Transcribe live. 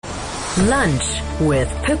Lunch with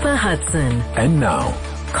Pippa Hudson. And now,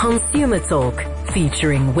 Consumer Talk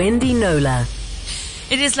featuring Wendy Knowler.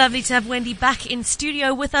 It is lovely to have Wendy back in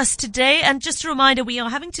studio with us today. And just a reminder, we are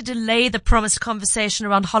having to delay the promised conversation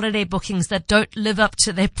around holiday bookings that don't live up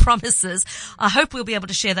to their promises. I hope we'll be able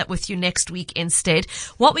to share that with you next week instead.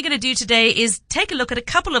 What we're going to do today is take a look at a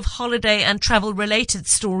couple of holiday and travel related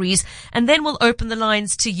stories, and then we'll open the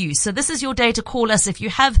lines to you. So this is your day to call us if you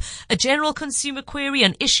have a general consumer query,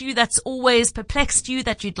 an issue that's always perplexed you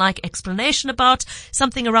that you'd like explanation about,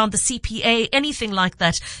 something around the CPA, anything like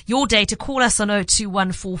that. Your day to call us on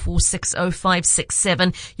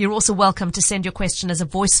 02144600567. You're also welcome to send your question as a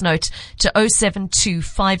voice note to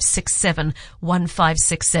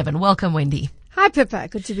 0725671567. Welcome, Wendy. Hi, Pippa.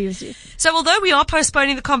 Good to be with you. So although we are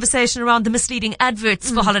postponing the conversation around the misleading adverts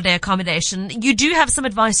for holiday accommodation, you do have some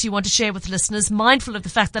advice you want to share with listeners, mindful of the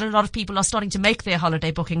fact that a lot of people are starting to make their holiday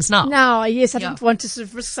bookings now. Now, yes, I didn't want to sort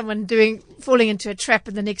of risk someone falling into a trap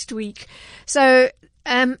in the next week. So,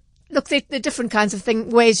 look, there are different kinds of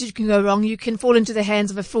ways you can go wrong. You can fall into the hands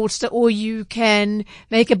of a fraudster, or you can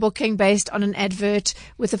make a booking based on an advert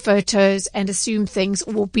with the photos and assume things,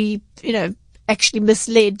 or be, actually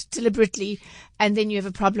misled deliberately, and then you have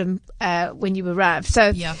a problem when you arrive.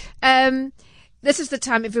 So, this is the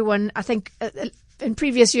time everyone, I think, in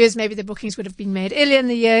previous years, maybe the bookings would have been made earlier in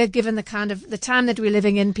the year. Given the time that we're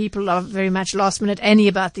living in, people are very much last minute any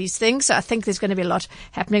about these things. So I think there's going to be a lot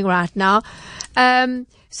happening right now.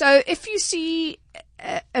 So if you see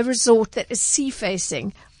a resort that is sea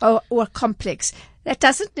facing or a complex, that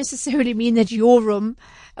doesn't necessarily mean that your room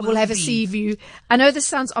will have a sea view. I know this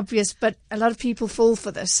sounds obvious, but a lot of people fall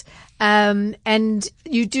for this. And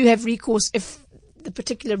you do have recourse if the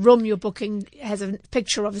particular room you're booking has a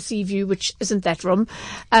picture of a sea view, which isn't that room.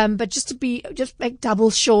 But just make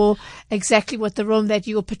double sure exactly what the room that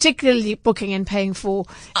you're particularly booking and paying for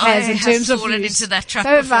has in terms of views. Into that trap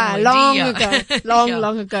so before, far, long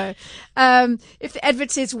ago. If the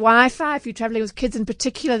advert says Wi-Fi, if you're traveling with kids in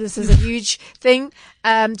particular, this is a huge thing.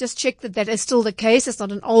 Just check that is still the case. It's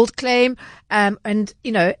not an old claim. I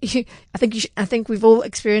think we've all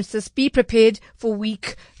experienced this. Be prepared for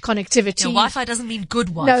weak connectivity. Wi-Fi doesn't mean good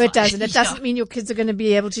Wi-Fi. No, it doesn't. It doesn't mean your kids are going to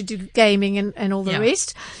be able to do gaming and all the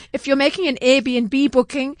rest. If you're making an Airbnb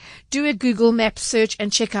booking, do a Google Maps search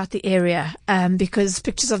and check out the area, because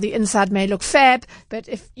pictures of the inside may look fab, but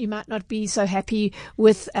if you might not be so happy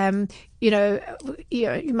with, you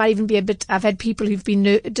might even be a bit. I've had people who've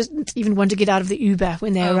didn't even want to get out of the Uber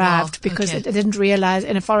when they arrived because they didn't realize,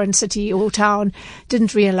 in a foreign city or town,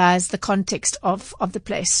 didn't realize the context of the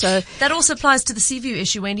place. So that also applies to the sea view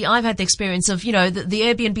issue, Wendy. I've had the experience of, the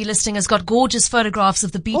Airbnb listing has got gorgeous photographs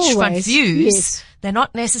of the beachfront views. Yes. They're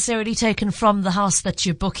not necessarily taken from the house that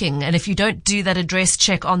you're booking. And if you don't do that address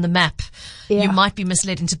check on the map, you might be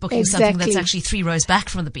misled into booking something that's actually 3 rows back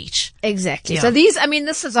from the beach. Exactly. Yeah. So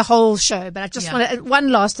this is a whole show, but I just want to, one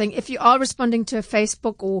last thing. If you are responding to a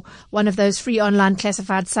Facebook or one of those free online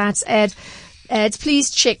classified sites ads,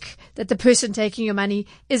 please check that the person taking your money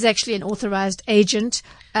is actually an authorized agent.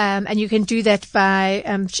 And you can do that by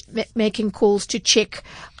making calls to check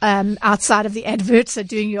outside of the advert, so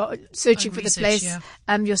doing your searching for the place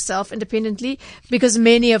yourself independently, because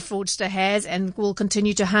many a fraudster has and will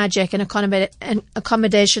continue to hijack an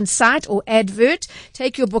accommodation site or advert,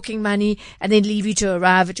 take your booking money, and then leave you to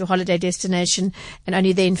arrive at your holiday destination, and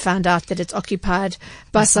only then find out that it's occupied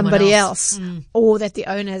by somebody else. Or that the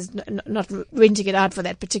owner is not renting it out for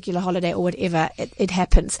that particular holiday or whatever. It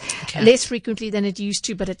happens less frequently than it used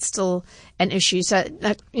to, but it's still an issue. So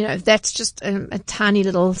that's just a tiny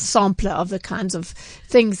little sampler of the kinds of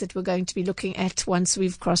things that we're going to be looking at once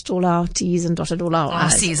we've crossed all our T's and dotted all our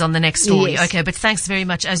I's. C's on the next story. Yes. Okay, but thanks very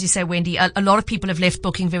much. As you say, Wendy, a lot of people have left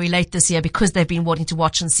booking very late this year because they've been wanting to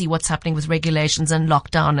watch and see what's happening with regulations and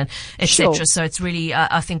lockdown and etc. Sure. So it's really,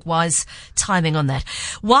 I think, wise timing on that.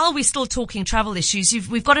 While we're still talking travel issues,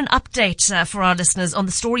 we've got an update for our listeners on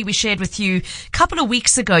the story we shared with you a couple of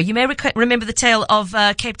weeks ago. You may remember the tale of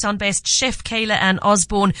Cape Town-based chef Kayla Ann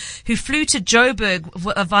Osborne, who flew to Joburg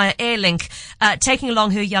via Airlink, taking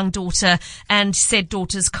along her young daughter and said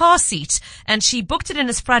daughter's car seat. And she booked it in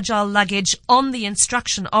as fragile luggage on the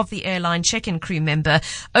instruction of the airline check-in crew member,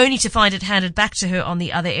 only to find it handed back to her on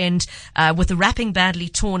the other end with the wrapping badly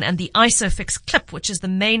torn and the ISOFIX clip, which is the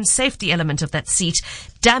main safety element of that seat,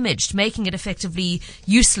 damaged, making it effectively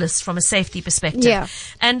useless from a safety perspective. Yeah.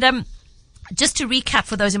 And Just to recap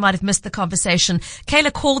for those who might have missed the conversation,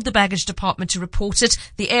 Kayla called the baggage department to report it.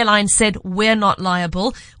 The airline said, we're not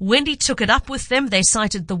liable. Wendy took it up with them. They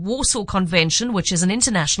cited the Warsaw Convention, which is an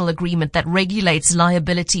international agreement that regulates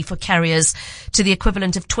liability for carriers to the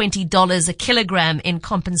equivalent of $20 a kilogram in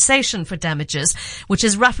compensation for damages, which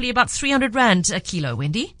is roughly about 300 Rand a kilo,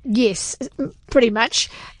 Wendy. Yes, pretty much.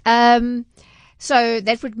 So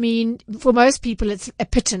that would mean for most people it's a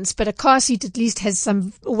pittance, but a car seat at least has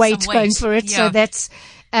some weight going for it. Yeah. So that's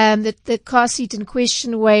the car seat in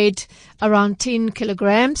question weighed around 10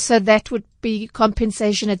 kilograms. So that would be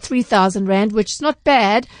compensation at 3,000 Rand, which is not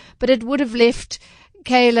bad, but it would have left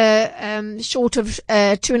Kayla short of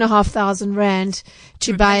 2,500 Rand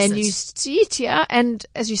to buy a new seat, yeah. And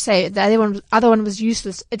as you say, the other one was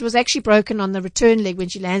useless. It was actually broken on the return leg when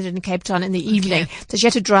she landed in Cape Town in the evening. So she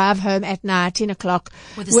had to drive home at night, 10 o'clock.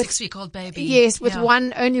 With a 6-week-old baby. Yes, with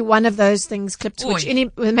only one of those things clipped, which any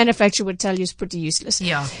manufacturer would tell you is pretty useless.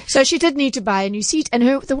 Yeah. So she did need to buy a new seat,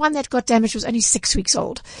 and the one that got damaged was only 6 weeks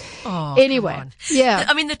old. Oh, anyway, yeah.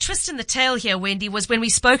 I mean, the twist in the tail here, Wendy, was when we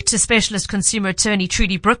spoke to specialist consumer attorney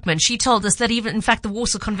Trudy Brookman, she told us that even, in fact, the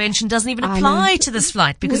Warsaw Convention doesn't even apply to this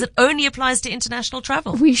flight because it only applies to international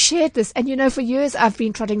travel. We shared this, and for years I've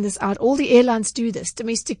been trotting this out. All the airlines do this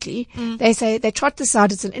domestically. They say they trot this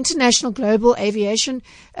out. It's an international global aviation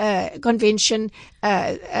convention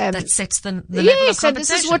that sets the level of yes, compensation. and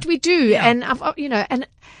this is what we do. And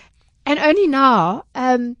and only now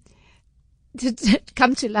to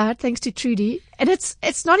come to light thanks to Trudy. And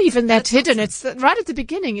it's not even that hidden. It's right at the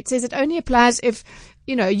beginning. It says it only applies if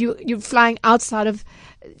you're flying outside of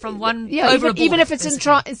from one even if it's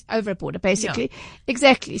it's over a border, basically. Yeah.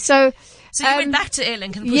 Exactly. So you went back to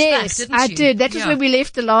Airlink and pushed yes, back, didn't you? I did. That was where we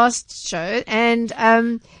left the last show,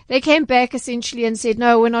 and they came back essentially and said,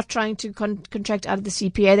 no, we're not trying to contract out of the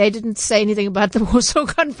CPA. They didn't say anything about the Warsaw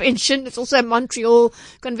Convention. It's also a Montreal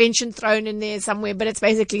Convention thrown in there somewhere, but it's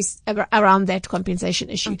basically around that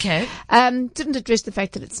compensation issue. Okay. Didn't address the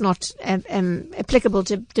fact that it's not applicable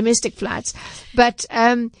to domestic flights, but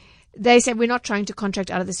they said we're not trying to contract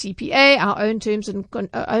out of the CPA. Our own terms and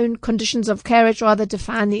own conditions of carriage rather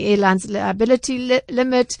define the airline's liability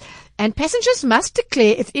limit, and passengers must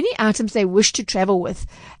declare if any items they wish to travel with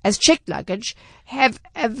as checked luggage have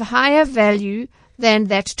a higher value than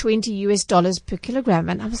that $20 per kilogram.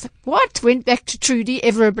 And I was like, what? Went back to Trudy,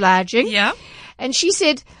 ever obliging. Yeah. And she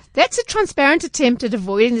said, that's a transparent attempt at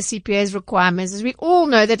avoiding the CPA's requirements, as we all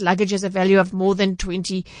know that luggage has a value of more than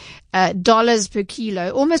 $20 per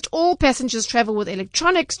kilo. Almost all passengers travel with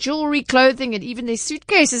electronics, jewelry, clothing, and even their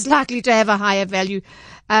suitcase is likely to have a higher value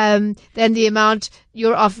than the amount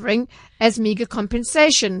you're offering as meager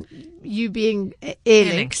compensation, you being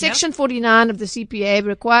Airlink. Section 49 of the CPA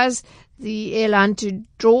requires the airline to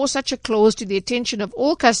draw such a clause to the attention of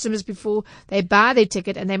all customers before they buy their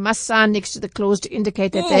ticket, and they must sign next to the clause to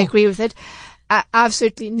indicate that they agree with it. I've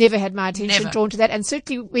certainly never had my attention drawn to that. And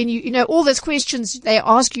certainly when all those questions they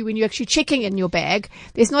ask you when you're actually checking in your bag,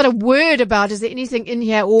 there's not a word about, is there anything in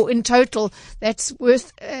here or in total that's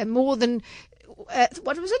worth more than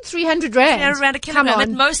what was it? 300 Rand. Around a kilogram.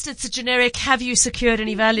 At most, it's a generic, have you secured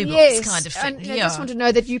any valuables kind of thing. And I just want to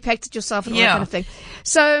know that you packed it yourself and all that kind of thing.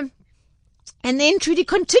 So, and then Trudy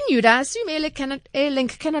continued, I assume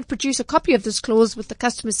Airlink cannot produce a copy of this clause with the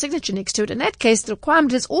customer's signature next to it. In that case, the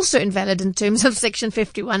requirement is also invalid in terms of Section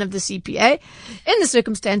 51 of the CPA. In the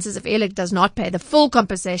circumstances, if Airlink does not pay the full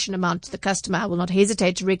compensation amount to the customer, I will not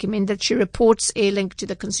hesitate to recommend that she reports Airlink to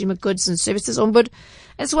the Consumer Goods and Services Ombudsman,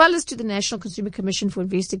 as well as to the National Consumer Commission for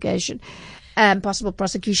investigation. Possible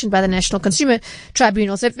prosecution by the National Consumer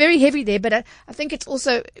Tribunal. So very heavy there, but I think it's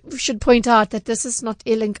also, we should point out that this is not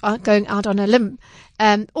Airlink going out on a limb.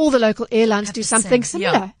 All the local airlines do something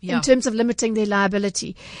similar in terms of limiting their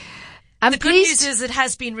liability. The good news is it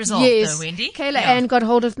has been resolved, though, Wendy. Kayla Ann got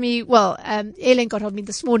hold of me. Well, Airlink got hold of me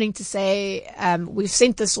this morning to say we've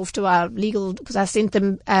sent this off to our legal, because I sent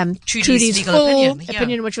them Trudy's full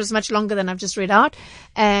opinion, which was much longer than I've just read out,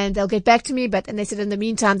 and they'll get back to me. And they said in the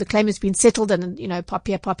meantime the claim has been settled, and pop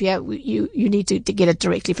here, you need to get it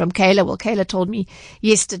directly from Kayla. Well, Kayla told me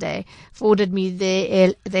yesterday, forwarded me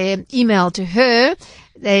their email to her.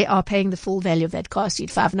 They are paying the full value of that car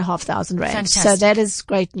seat, 5,500 Rand. Fantastic. So that is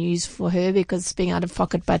great news for her, because being out of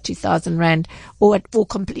pocket by 2,000 Rand or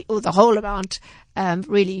the whole amount,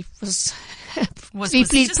 really was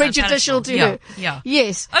deeply prejudicial to her. Yeah.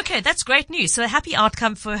 Yes. Okay, that's great news. So a happy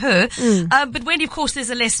outcome for her. But Wendy, of course, there's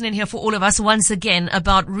a lesson in here for all of us once again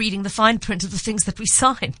about reading the fine print of the things that we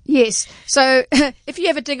sign. Yes. So if you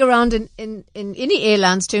ever dig around in any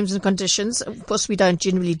airline's terms and conditions, of course we don't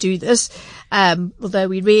generally do this, although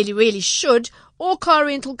we really, really should, or car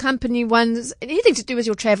rental company ones, anything to do with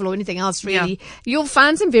your travel or anything else really, you'll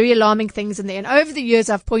find some very alarming things in there. And over the years,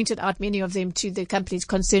 I've pointed out many of them to the companies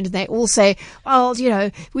concerned, and they all say, well,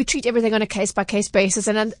 we treat everything on a case-by-case basis.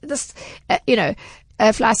 And this,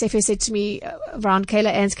 FlySafair said to me around Kayla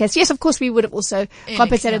Ann's case, yes, of course, we would have also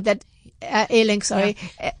compensated that. Airlink, sorry.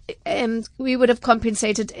 We would have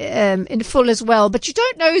compensated in full as well, but you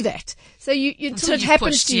don't know that. So until it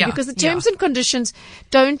happens to you, because the terms and conditions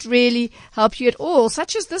don't really help you at all,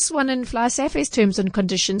 such as this one in FlySafair's terms and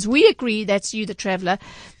conditions. We agree, that's you, the traveller,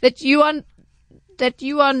 that you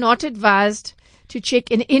are not advised to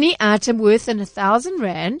check in any item worth than 1,000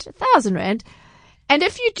 rand, and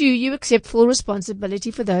if you do, you accept full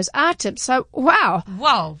responsibility for those items. So, wow.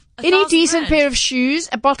 Any decent pair of shoes,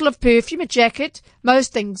 a bottle of perfume, a jacket,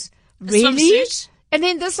 most things. Really? And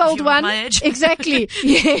then this old one. Exactly.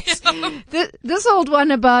 Yes. This old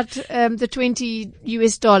one about the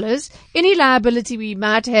 $20. Any liability we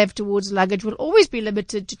might have towards luggage will always be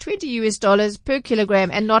limited to $20 per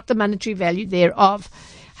kilogram and not the monetary value thereof.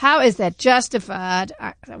 How is that justified?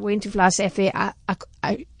 I went to FlySafair.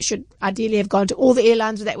 I should ideally have gone to all the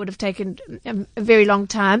airlines, but that would have taken a very long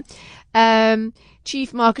time.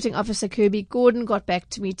 Chief Marketing Officer Kirby Gordon got back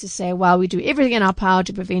to me to say, while we do everything in our power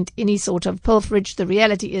to prevent any sort of pilferage, the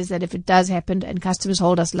reality is that if it does happen and customers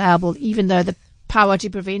hold us liable, even though the power to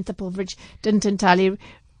prevent the pilferage didn't entirely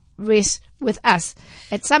rest with us.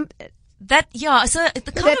 That's a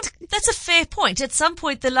fair point. At some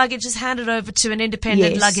point, the luggage is handed over to an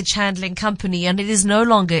independent luggage handling company, and it is no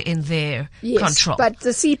longer in their control. But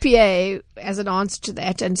the CPA has an answer to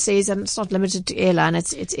that and says, and it's not limited to airline,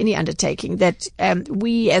 it's any undertaking, that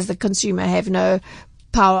we as the consumer have no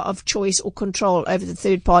power of choice or control over the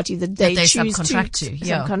third party that they choose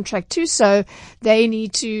subcontract to. So they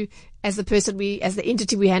need to, as the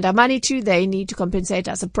entity we hand our money to, they need to compensate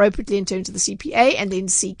us appropriately in terms of the CPA and then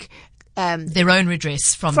seek their own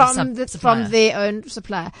redress from their own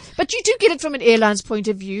supplier. But you do get it from an airline's point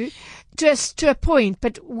of view to a point.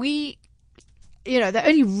 But we, the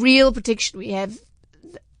only real protection we have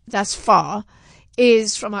thus far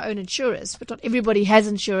is from our own insurers. But not everybody has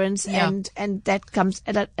insurance, and that comes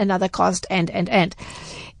at another cost. And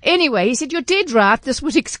anyway, he said, you're dead right. This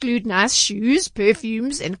would exclude nice shoes,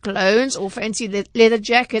 perfumes and colognes or fancy leather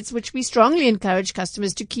jackets, which we strongly encourage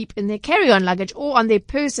customers to keep in their carry-on luggage or on their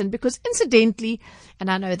person, because incidentally,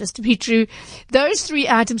 and I know this to be true, those 3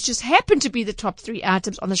 items just happen to be the top 3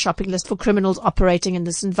 items on the shopping list for criminals operating in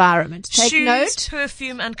this environment. Take note. Shoes,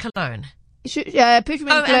 perfume and cologne. Perfume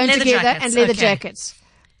and cologne together and leather jackets.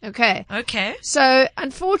 Okay. So,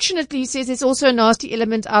 unfortunately, he says there's also a nasty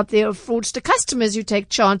element out there of fraudster customers who take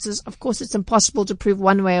chances. Of course, it's impossible to prove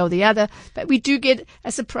one way or the other, but we do get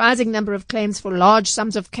a surprising number of claims for large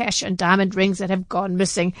sums of cash and diamond rings that have gone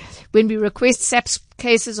missing. When we request SAP's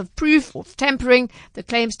cases of proof of tampering, the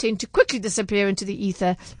claims tend to quickly disappear into the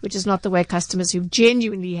ether, which is not the way customers who've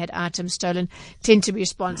genuinely had items stolen tend to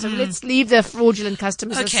respond. So let's leave the fraudulent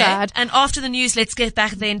customers aside. And after the news, let's get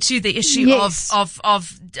back then to the issue of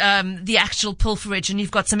the actual pilferage. And you've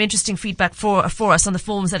got some interesting feedback for us on the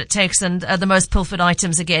forms that it takes and the most pilfered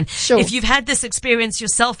items again. Sure. If you've had this experience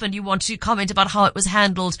yourself and you want to comment about how it was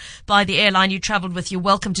handled by the airline you travelled with, you're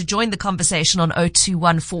welcome to join the conversation on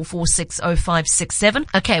 0214460567.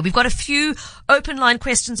 Okay, we've got a few open line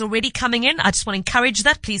questions already coming in. I just want to encourage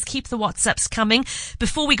that. Please keep the WhatsApps coming.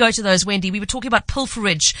 Before we go to those, Wendy, we were talking about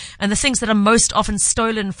pilferage and the things that are most often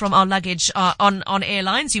stolen from our luggage on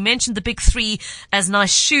airlines. You mentioned the big 3 as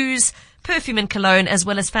nice shoes, perfume and cologne, as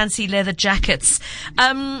well as fancy leather jackets.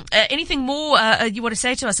 Anything more you want to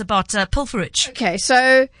say to us about pilferage? Okay,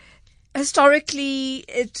 so historically,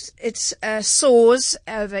 it soars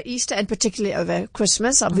over Easter and particularly over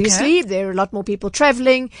Christmas. Obviously, there are a lot more people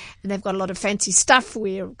traveling, and they've got a lot of fancy stuff.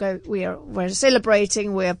 We're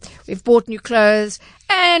celebrating. We've bought new clothes,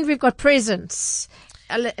 and we've got presents.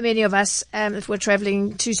 Many of us, if we're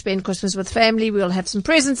traveling to spend Christmas with family, we'll have some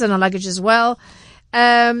presents in our luggage as well.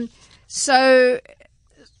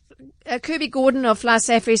 Kirby Gordon of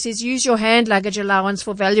FlySafair says, use your hand luggage allowance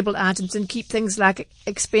for valuable items and keep things like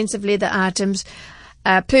expensive leather items,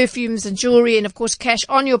 perfumes and jewelry, and of course cash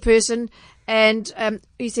on your person. And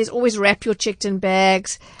he says, always wrap your checked-in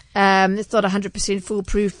bags. It's not 100%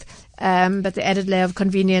 foolproof, but the added layer of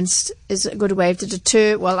convenience is a good way to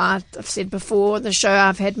deter. Well, I've said before on the show,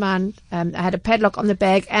 I've had mine. I had a padlock on the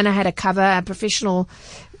bag, and I had a professional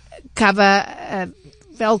cover,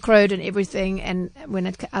 velcroed and everything. And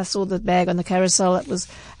when I saw the bag on the carousel,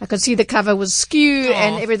 I could see the cover was skew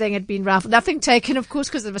and everything had been ruffled. Nothing taken, of course,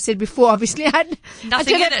 because as I said before, obviously I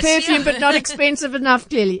did have perfume, but not expensive enough,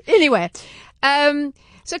 clearly. Anyway,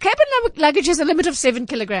 So cabin luggage has a limit of 7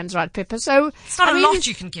 kilograms, right, Pippa? So It's not a lot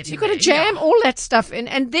you can get in You've got to there, jam yeah. all that stuff in,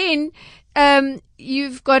 and then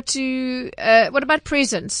you've got to. What about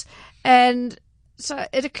presents? And so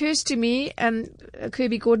it occurs to me,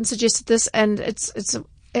 Kirby Gordon suggested this, and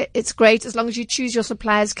it's great as long as you choose your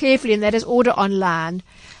suppliers carefully, and that is order online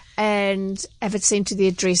and have it sent to the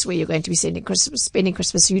address where you're going to be spending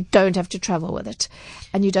Christmas, so you don't have to travel with it,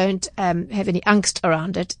 and you don't have any angst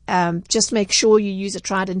around it. Just make sure you use a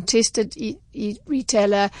tried and tested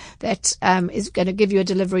retailer that is going to give you a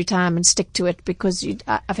delivery time, and stick to it, because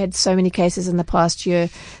I've had so many cases in the past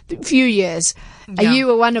few years. Yeah. You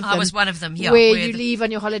were one of them. I was one of them, yeah. Where you leave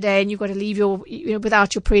on your holiday and you've got to leave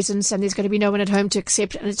without your presents, and there's going to be no one at home to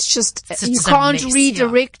accept, and it's just you can't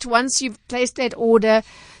redirect once you've placed that order.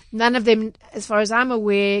 None of them, as far as I'm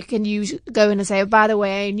aware, can you go in and say, oh, by the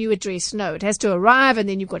way, new address. No, it has to arrive, and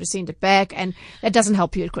then you've got to send it back, and that doesn't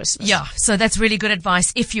help you at Christmas. Yeah, so that's really good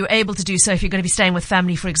advice. If you're able to do so, if you're going to be staying with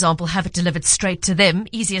family, for example, have it delivered straight to them.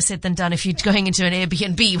 Easier said than done if you're going into an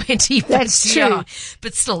Airbnb. That's true. Yeah,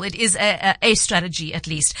 but still, it is a strategy at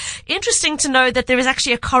least. Interesting to know that there is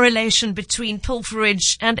actually a correlation between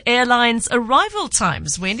pilferage and airlines' arrival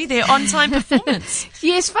times, Wendy, their on-time performance.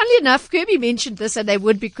 Yes, funnily enough, Kirby mentioned this, and they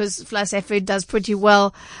would, because Fly South Africa does pretty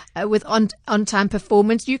well with on-time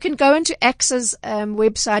performance. You can go into AXA's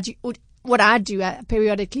website. What I do, I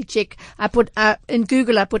periodically check. I put in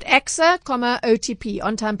Google, I put AXA, OTP,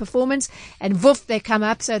 on-time performance, and woof, they come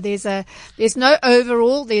up. So there's no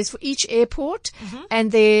overall. There's for each airport,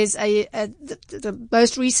 and there's the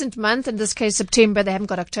most recent month, in this case September. They haven't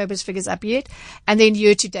got October's figures up yet, and then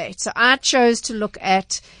year to date. So I chose to look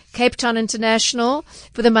at Cape Town International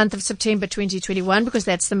for the month of September 2021, because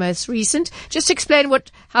that's the most recent. Just to explain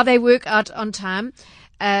how they work out on time.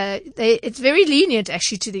 It's very lenient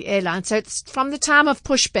actually to the airline. So it's from the time of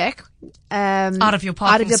pushback, out of your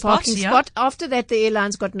parking spot. After that, the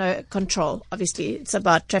airline's got no control. Obviously, it's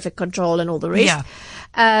about traffic control and all the rest.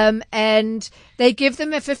 Yeah. And they give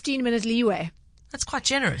them a 15-minute leeway. That's quite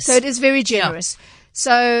generous. So it is very generous. Yeah.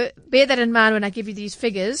 So bear that in mind when I give you these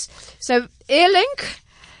figures. So Airlink,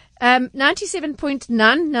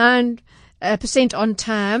 97.99% on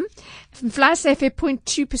time. Fly South Africa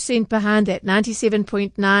 0.2% behind that,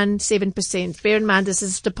 97.97%. Bear in mind, this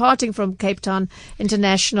is departing from Cape Town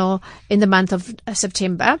International in the month of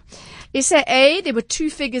September. SAA, there were two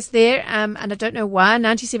figures there, and I don't know why,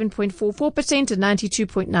 97.44% and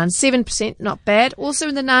 92.97%, not bad. Also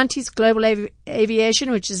in the 90s, Global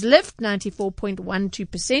Aviation, which is Lyft,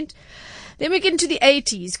 94.12%. Then we get into the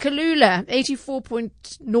 80s, Kalula,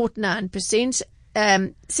 84.09%,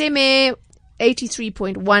 Semair,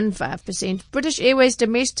 83.15%. British Airways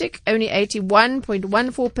Domestic, only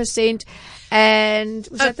 81.14%. And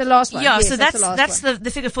was that the last one? Yeah, yes, so that's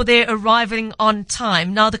the figure for their arriving on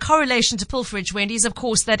time. Now, the correlation to pilferage, Wendy, is of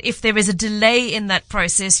course that if there is a delay in that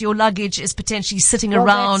process, your luggage is potentially sitting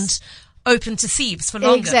around open to thieves for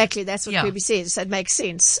longer. Exactly, that's what Kirby says. So it makes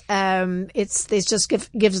sense. There's just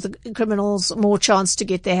gives the criminals more chance to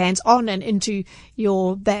get their hands on and into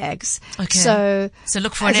your bags. Okay. So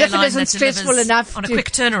look for an airline that stressful enough on a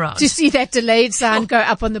quick turnaround. To see that delayed sign go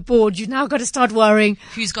up on the board, you now got to start worrying.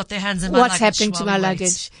 Who's got their hands in my luggage? What's happening to my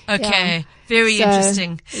luggage? Okay. Yeah. Very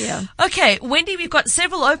interesting. Yeah. Okay, Wendy, we've got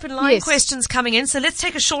several open line questions coming in, so let's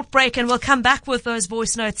take a short break and we'll come back with those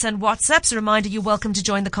voice notes and WhatsApps. A reminder, you're welcome to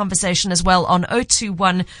join the conversation as well on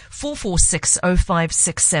 021 446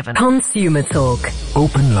 0567. Consumer Talk.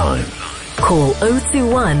 Open line. Call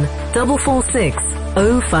 021 446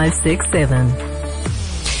 0567.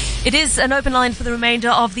 It is an open line for the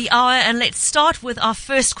remainder of the hour, and let's start with our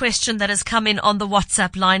first question that has come in on the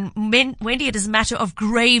WhatsApp line. Wendy, it is a matter of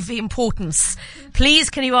grave importance.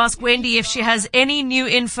 Please, can you ask Wendy if she has any new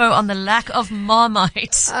info on the lack of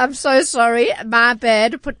Marmite? I'm so sorry. My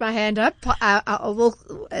bad. Put my hand up. I will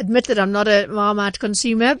admit that I'm not a Marmite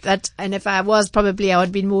consumer, and if I was, probably I would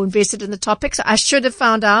have been more invested in the topic. So I should have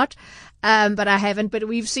found out. But I haven't, but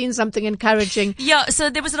we've seen something encouraging. Yeah,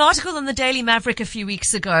 so there was an article in the Daily Maverick a few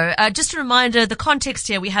weeks ago. Just a reminder, the context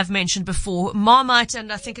here we have mentioned before. Marmite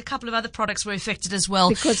and I think a couple of other products were affected as well.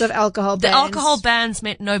 Because of alcohol bans. The alcohol bans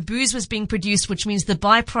meant no booze was being produced, which means the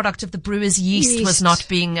byproduct of the brewer's yeast was not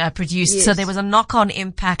being produced. Yes. So there was a knock-on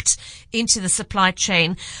impact into the supply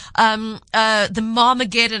chain. The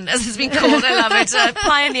Marmageddon, as it's been called, I love it.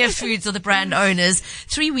 Pioneer Foods are the brand owners.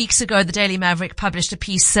 3 weeks ago, the Daily Maverick published a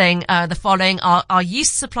piece saying, the following: our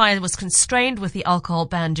yeast supply was constrained with the alcohol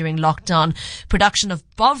ban during lockdown. Production of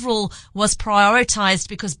Bovril was prioritized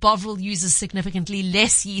because Bovril uses significantly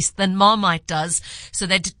less yeast than Marmite does. So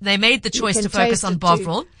they made the choice to focus on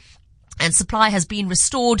Bovril. and supply has been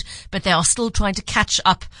restored, but they are still trying to catch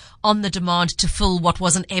up on the demand to fill what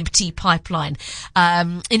was an empty pipeline.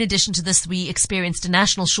 In addition to this, we experienced a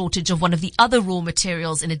national shortage of one of the other raw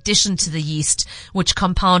materials in addition to the yeast, which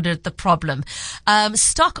compounded the problem.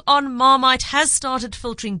 Stock on Marmite has started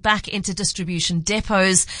filtering back into distribution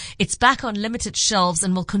depots. It's back on limited shelves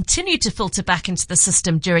and will continue to filter back into the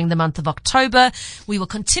system during the month of October. We will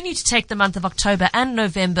continue to take the month of October and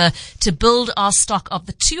November to build our stock of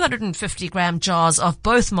the 250-gram jars of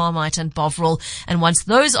both Marmite and Bovril, and once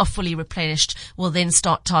those are fully replenished, we'll then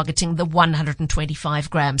start targeting the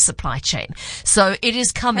 125-gram supply chain. So it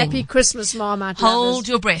is coming. Happy Christmas, Marmite Hold lovers.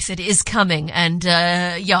 your breath. It is coming. And,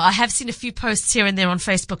 I have seen a few posts here and there on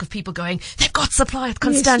Facebook of people going, they've got supply at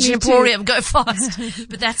Constantia me too. Emporium, go fast.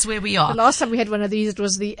 But that's where we are. The last time we had one of these, it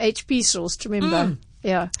was the HP sauce, do you remember?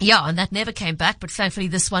 Yeah. Yeah, and that never came back, but thankfully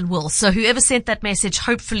this one will. So whoever sent that message,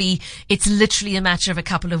 hopefully it's literally a matter of a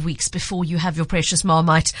couple of weeks before you have your precious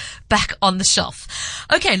Marmite back on the shelf.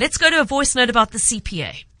 Okay, let's go to a voice note about the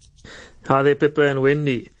CPA. Hi there, Pippa and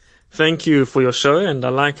Wendy. Thank you for your show, and I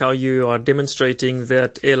like how you are demonstrating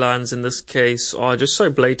that airlines in this case are just so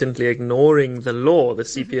blatantly ignoring the law, the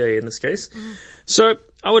CPA in this case. So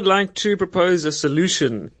I would like to propose a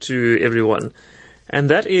solution to everyone. And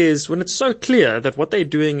that is, when it's so clear that what they're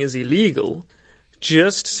doing is illegal,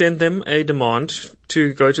 just send them a demand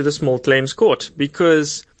to go to the small claims court,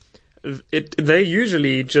 because they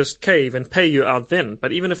usually just cave and pay you out then.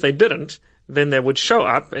 But even if they didn't, then they would show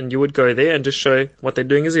up and you would go there and just show what they're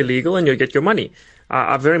doing is illegal and you'll get your money.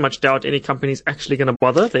 I very much doubt any company's actually going to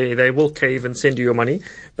bother. They will cave and send you your money.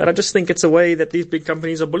 But I just think it's a way that these big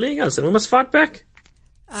companies are bullying us, and we must fight back.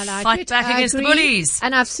 I like Fight it. back I against the agree. bullies.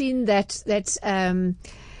 And I've seen that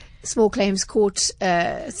small claims court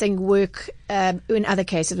thing work in other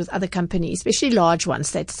cases with other companies, especially large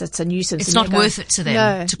ones. That's a nuisance. It's not worth it to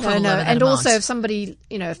them to quibble over that And amount. also, if somebody,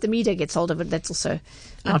 if the media gets hold of it, that's also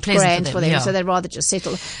not Unpleasant grand for for them, them. yeah. So they'd rather just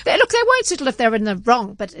settle. They won't settle if they're in the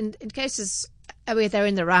wrong, but in cases where they're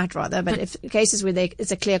in the right, rather. But if cases where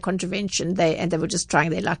it's a clear contravention, and they were just trying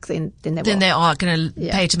their luck, then they will. Then they are going to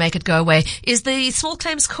Yeah. pay to make it go away. Is the small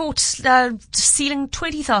claims court ceiling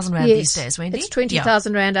 20,000 rand these days, Wendy? It's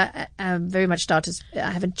 20,000 rand. I very much started.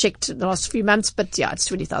 I haven't checked the last few months, but yeah, it's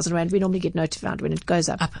 20,000 rand. We normally get notified when it goes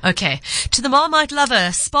up. Okay. To the Marmite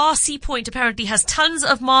lover, Spa Sea Point apparently has tons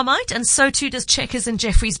of Marmite, and so too does Checkers in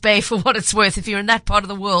Jeffreys Bay, for what it's worth. If you're in that part of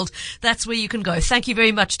the world, that's where you can go. Thank you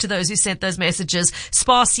very much to those who sent those messages.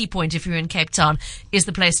 Spa Sea Point, if you're in Cape Town, is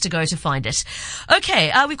the place to go to find it.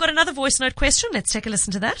 Okay, we've got another voice note question. Let's take a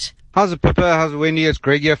listen to that. How's it, Pippa? How's it, Wendy? It's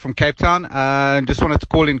Greg here from Cape Town. Just wanted to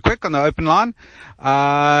call in quick on the open line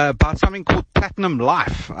about something called Platinum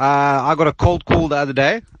Life. I got a cold call the other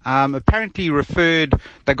day. Apparently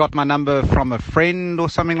they got my number from a friend or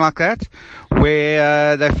something like that,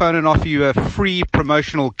 where they phone and offer you a free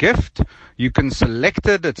promotional gift. You can select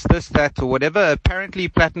it. It's this, that, or whatever. Apparently,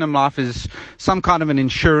 Platinum Life is some kind of an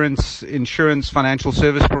insurance financial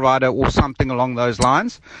service provider or something along those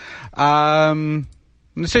lines. And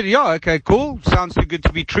I said, yeah, okay, cool. Sounds too good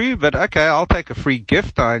to be true, but okay, I'll take a free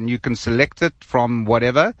gift, and you can select it from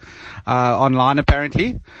whatever, online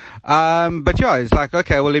apparently. But yeah, it's like,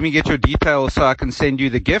 okay, well, let me get your details so I can send you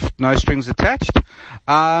the gift, no strings attached.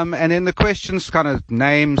 And then the questions kind of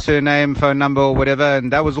name, surname, phone number, or whatever,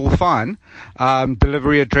 and that was all fine.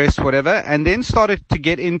 Delivery address, whatever, and then started to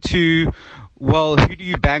get into, well, who do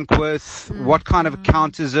you bank with? What kind of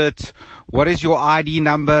account is it? What is your ID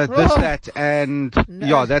number? This, that, and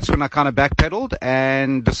yeah, that's when I kind of backpedaled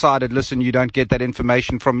and decided, listen, you don't get that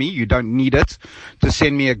information from me. You don't need it to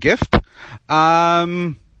send me a gift.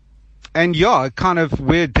 And yeah, kind of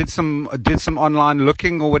did some online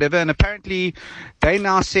looking or whatever, and apparently they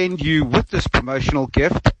now send you with this promotional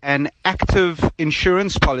gift an active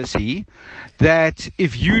insurance policy that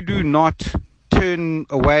if you do not turn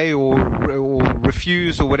away or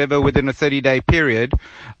refuse or whatever within a 30-day period,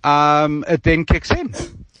 it then kicks in.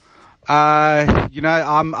 I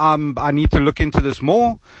need to look into this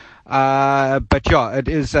more. But yeah, it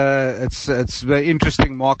is, it's the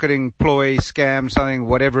interesting marketing ploy, scam, something,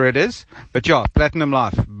 whatever it is. But yeah, Platinum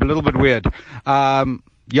Life, a little bit weird.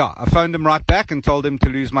 Yeah, I phoned him right back and told him to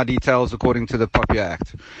lose my details according to the POPIA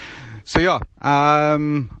Act. So yeah,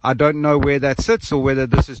 I don't know where that sits or whether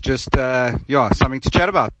this is just, something to chat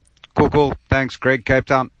about. Cool. Thanks, Greg, Cape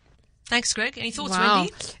Town. Thanks, Greg. Any thoughts, Wow.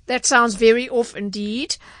 Wendy? That sounds very off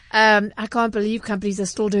indeed. I can't believe companies are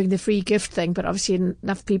still doing the free gift thing, but obviously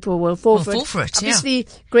enough people will fall for it. Obviously,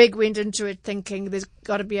 Greg went into it thinking there's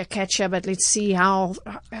got to be a catcher, but let's see how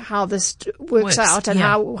this works out and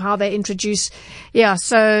how they introduce. Yeah,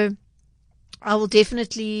 so I will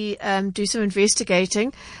definitely do some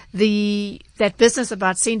investigating. That business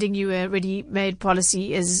about sending you a ready-made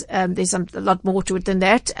policy is there's a lot more to it than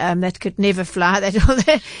that. That could never fly.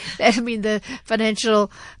 The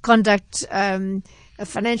financial conduct,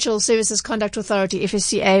 Financial Services Conduct Authority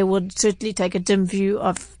 (FSCA) would certainly take a dim view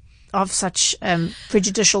of such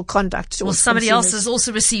prejudicial conduct. Well, somebody else has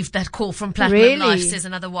also received that call from Platinum Life, says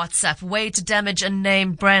another WhatsApp. Way to damage a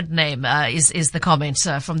name, brand name, is the comment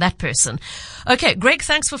from that person. Okay, Greg,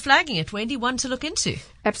 thanks for flagging it. Wendy, one to look into.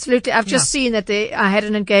 Absolutely. I've just seen that I had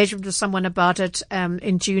an engagement with someone about it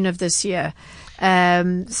in June of this year,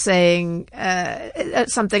 saying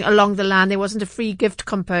something along the line. There wasn't a free gift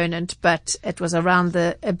component, but it was around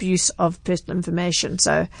the abuse of personal information.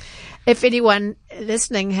 So if anyone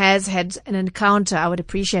listening has had an encounter, I would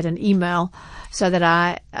appreciate an email so that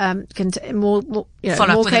I can more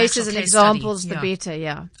cases and examples, the better.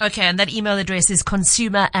 Yeah. Okay, and that email address is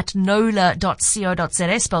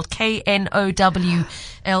consumer@knowler.co.za, spelled KNOWLER.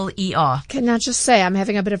 Can I just say I'm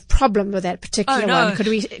having a bit of problem with that particular one?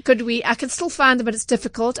 Could we? I can still find them, but it's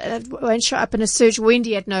difficult. It won't show up in a search.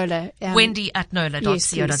 Wendy at Knowler.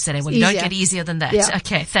 Wendy@knowler.co.za. Well, you don't get easier than that. Yeah.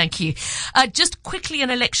 Okay, thank you. Just quickly, an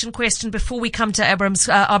election question before we come to Abram's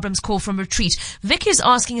call from Retreat. Vic is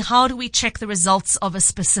asking, how do we check the results of a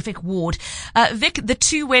specific ward? Vic, the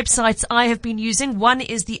two websites I have been using, one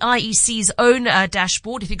is the IEC's own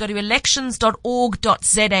dashboard. If you go to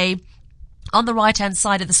elections.org.za, on the right-hand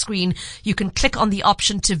side of the screen, you can click on the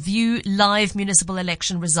option to view live municipal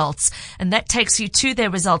election results, and that takes you to their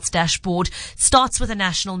results dashboard. Starts with a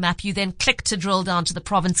national map. You then click to drill down to the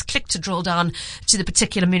province, click to drill down to the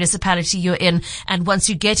particular municipality you're in, and once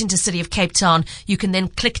you get into City of Cape Town, you can then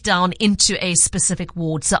click down into a specific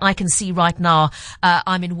ward. So I can see right now,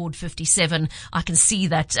 I'm in Ward 57. I can see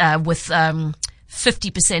that with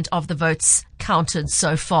 50% of the votes counted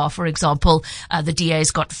so far. For example, the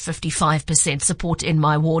DA's got 55% support in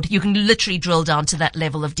my ward. You can literally drill down to that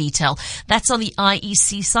level of detail. That's on the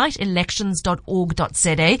IEC site,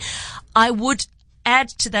 elections.org.za. I would add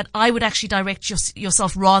to that, I would actually direct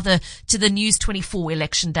yourself rather to the News 24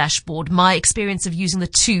 election dashboard. My experience of using the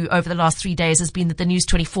two over the last 3 days has been that the News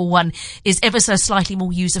 24 one is ever so slightly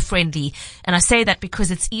more user-friendly. And I say that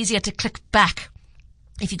because it's easier to click back.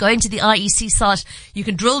 If you go into the IEC site, you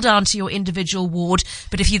can drill down to your individual ward.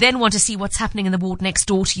 But if you then want to see what's happening in the ward next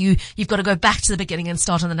door to you, you've got to go back to the beginning and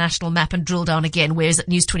start on the national map and drill down again. Whereas at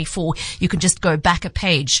News 24, you can just go back a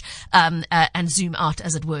page and zoom out,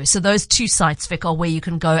 as it were. So those two sites, Vic, are where you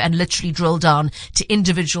can go and literally drill down to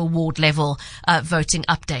individual ward level voting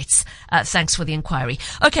updates. Thanks for the inquiry.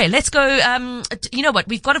 Okay, let's go. You know what?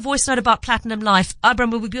 We've got a voice note about Platinum Life.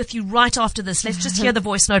 Abram, we'll be with you right after this. Let's just hear the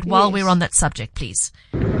voice note while we're on that subject, please.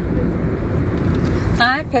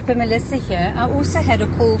 Hi, Pepper Melissa here. I also had a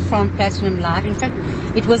call from Platinum Life. In fact,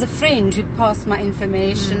 it was a friend who passed my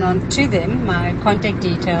information on to them, my contact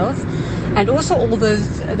details, and also all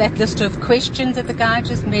that list of questions that the guy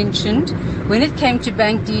just mentioned. When it came to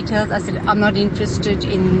bank details, I said, I'm not interested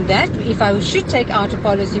in that. If I should take out a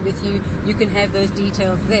policy with you, you can have those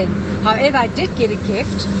details then. However, I did get a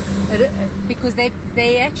gift because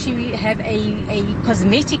they actually have a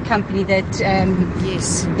cosmetic company that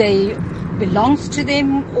they belongs to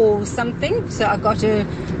them or something. So I got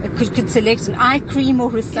could select an eye cream or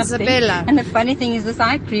something. Isabella. And the funny thing is, this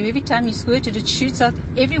eye cream, every time you squirt it, it shoots out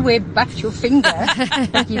everywhere but your finger.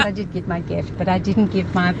 But yes, I did get my gift, but I didn't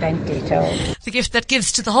give my bank details. The gift that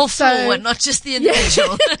gives to the whole floor, not just the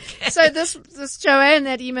individual. Okay. So this Joanne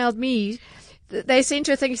that emailed me, they sent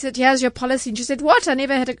her a thing. He said, here's your policy. And she said, what? I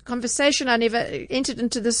never had a conversation. I never entered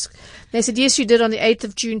into this. They said, yes, you did on the 8th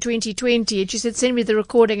of June, 2020. And she said, send me the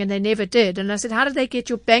recording. And they never did. And I said, how did they get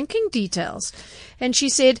your banking details? And she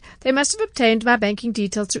said, they must have obtained my banking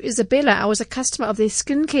details through Isabella. I was a customer of their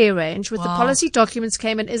skincare range. With the policy documents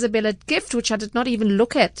came an Isabella gift, which I did not even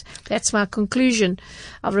look at. That's my conclusion.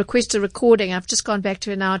 I'll request a recording. I've just gone back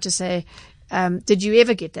to her now to say, did you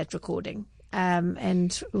ever get that recording?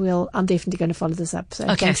 And I'm definitely going to follow this up. So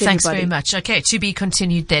okay, thanks very much. Okay, to be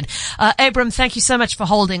continued then. Abram, thank you so much for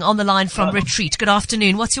holding on the line from Retreat. Good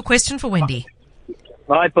afternoon. What's your question for Wendy?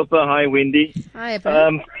 Hi, Papa. Hi, Wendy. Hi,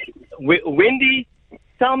 Abram. Wendy,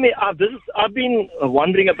 tell me, I've been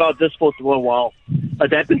wondering about this for a while.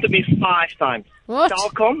 It happened to me 5 times. What?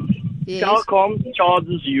 Telkom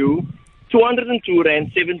charges you 202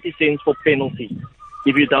 Rand 70 cents for penalty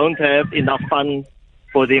if you don't have enough funds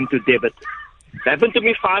for them to debit. It happened to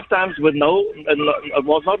me 5 times with it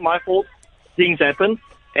was not my fault. Things happen.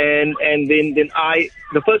 And then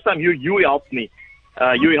the first time you helped me.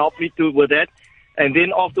 You helped me with that. And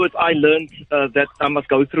then afterwards I learned that I must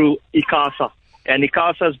go through ICASA. and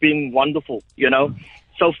ICASA has been wonderful,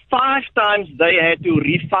 So 5 times they had to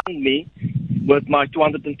refund me with my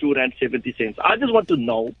 202 rand 70 cents. I just want to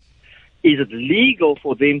know, is it legal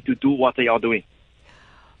for them to do what they are doing?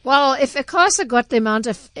 Well, if ICASA got the amount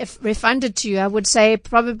if refunded to you, I would say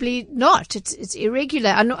probably not. It's irregular.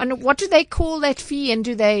 And what do they call that fee, and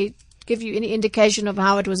do they give you any indication of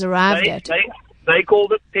how it was arrived at? They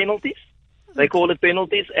call it penalties. They call it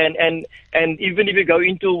penalties, and even if you go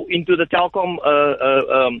into the Telkom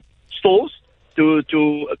stores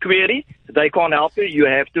to query, they can't help you. You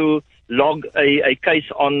have to log a case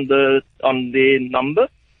on their number,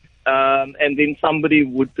 and then somebody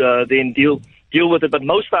would then deal with it. But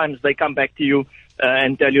most times they come back to you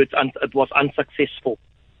and tell you it was unsuccessful.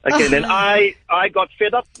 Okay, then I got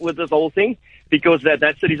fed up with this whole thing, because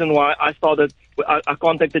that's the reason why I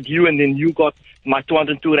contacted you, and then you got my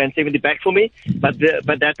 202 rand 70 back for me. But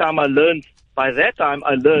by that time I learned that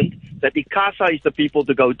ICASA is the people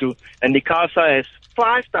to go to, and ICASA has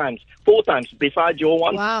 4 times, besides your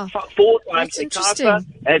one. Wow. 4 times ICASA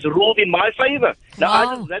has ruled in my favor. Now,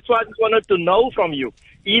 Wow. that's why I just wanted to know from you.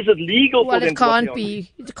 Is it legal for Well, them it can't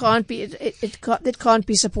be. It can't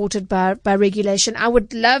be supported by regulation. I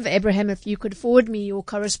would love, Abraham, if you could forward me your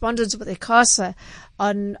correspondence with ICASA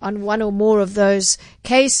on one or more of those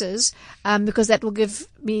cases, because that will give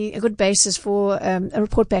me a good basis for a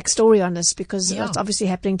report back story on this, because it's obviously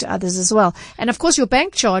happening to others as well. And of course, your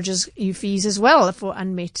bank charges you fees as well for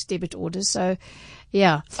unmet debit orders. So,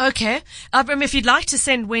 yeah. Okay. Abram, if you'd like to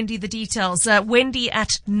send Wendy the details,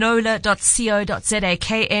 wendy@knowler.co.za,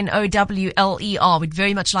 KNOWLER. We'd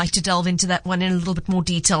very much like to delve into that one in a little bit more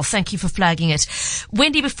detail. Thank you for flagging it.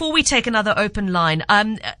 Wendy, before we take another open line,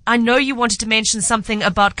 I know you wanted to mention something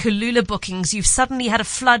about Kulula bookings. You've suddenly had a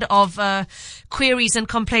flood of queries and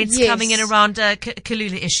complaints coming in around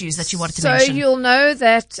Kulula issues that you wanted to mention. So you'll know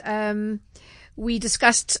that we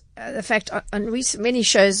discussed the fact on many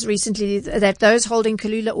shows recently that those holding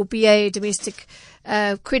Kulula or BA domestic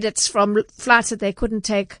credits from flights that they couldn't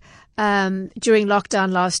take during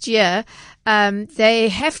lockdown last year, they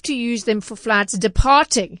have to use them for flights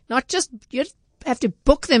departing, not just you have to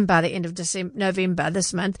book them by the end of November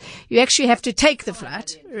this month. You actually have to take the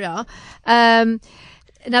flight. Yeah.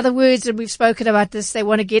 In other words, and we've spoken about this, they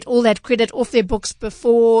want to get all that credit off their books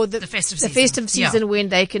before the festive season when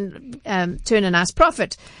they can turn a nice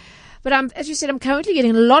profit. But as you said, I'm currently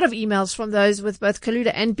getting a lot of emails from those with both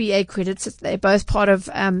Kulula and BA credits. They're both part of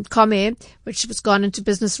Comair, which was gone into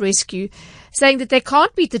business rescue, saying that they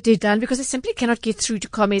can't meet the deadline because they simply cannot get through to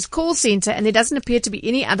Comair's call center, and there doesn't appear to be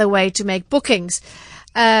any other way to make bookings.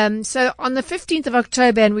 So on the 15th of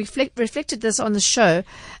October, and we reflected this on the show,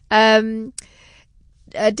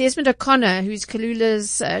 Desmond O'Connor, who's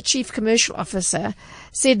Kulula's chief commercial officer,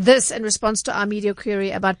 said this in response to our media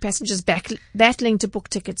query about passengers battling to book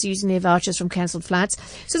tickets using their vouchers from cancelled flights.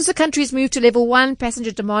 Since the country has moved to level 1,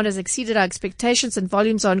 passenger demand has exceeded our expectations, and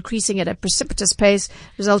volumes are increasing at a precipitous pace,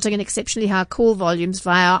 resulting in exceptionally high call volumes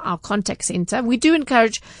via our contact centre. We do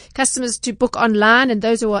encourage customers to book online, and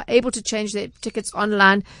those who are able to change their tickets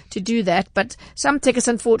online to do that, but some tickets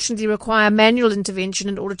unfortunately require manual intervention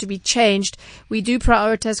in order to be changed. We do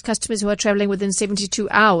prioritize customers who are travelling within 72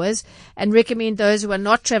 hours and recommend those who are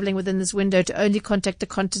not travelling within this window to only contact the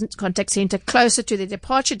contact centre closer to their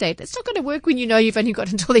departure date. It's not going to work when you know you've only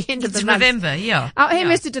got until the end of the month. November, yeah. Our aim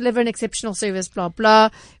is to deliver an exceptional service, blah, blah.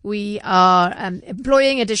 We are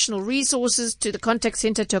employing additional resources to the contact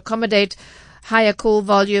centre to accommodate higher call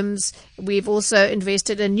volumes. We've also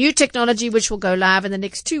invested in new technology which will go live in the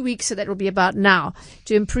next 2 weeks, so that will be about now,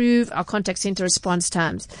 to improve our contact centre response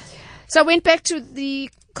times. So I went back to the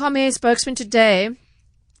Comair spokesman today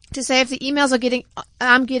to say if the emails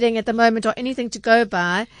I'm getting at the moment are anything to go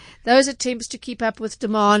by, those attempts to keep up with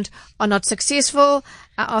demand are not successful.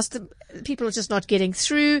 I asked them, people are just not getting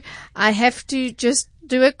through. I have to just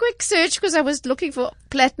do a quick search because I was looking for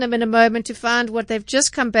Platinum in a moment to find what they've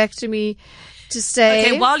just come back to me to say.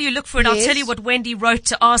 Okay, while you look for it, Yes. I'll tell you what Wendy wrote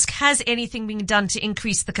to ask, has anything been done to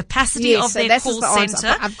increase the capacity of so their that's call the answer.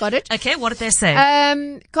 centre? I've got it. Okay, what did they say?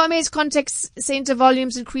 Comair's contact centre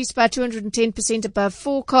volumes increased by 210% above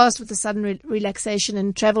forecast with the sudden relaxation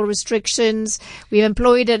in travel restrictions. We've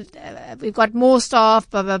employed we've got more staff,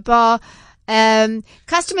 blah, blah, blah.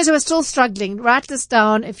 Customers who are still struggling, write this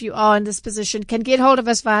down if you are in this position, can get hold of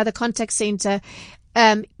us via the contact centre.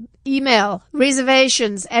 Email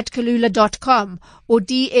reservations@kulula.com or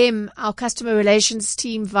DM our customer relations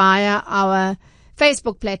team via our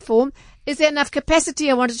Facebook platform. Is there enough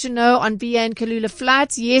capacity? I wanted to know on BA and Kulula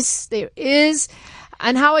flights. Yes, there is.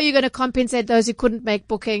 And how are you going to compensate those who couldn't make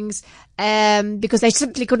bookings because they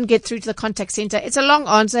simply couldn't get through to the contact centre? It's a long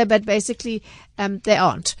answer, but basically they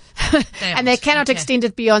aren't. And they cannot extend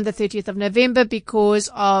it beyond the 30th of November because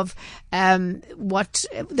of what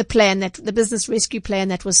the business rescue plan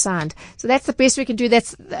that was signed. So that's the best we can do.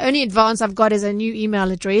 That's the only advance I've got is a new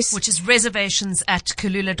email address, which is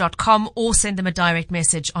reservations@kulula.com, or send them a direct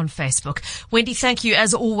message on Facebook. Wendy, thank you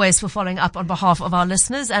as always for following up on behalf of our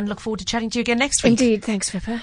listeners, and look forward to chatting to you again next week. Indeed. Thanks, Pippa.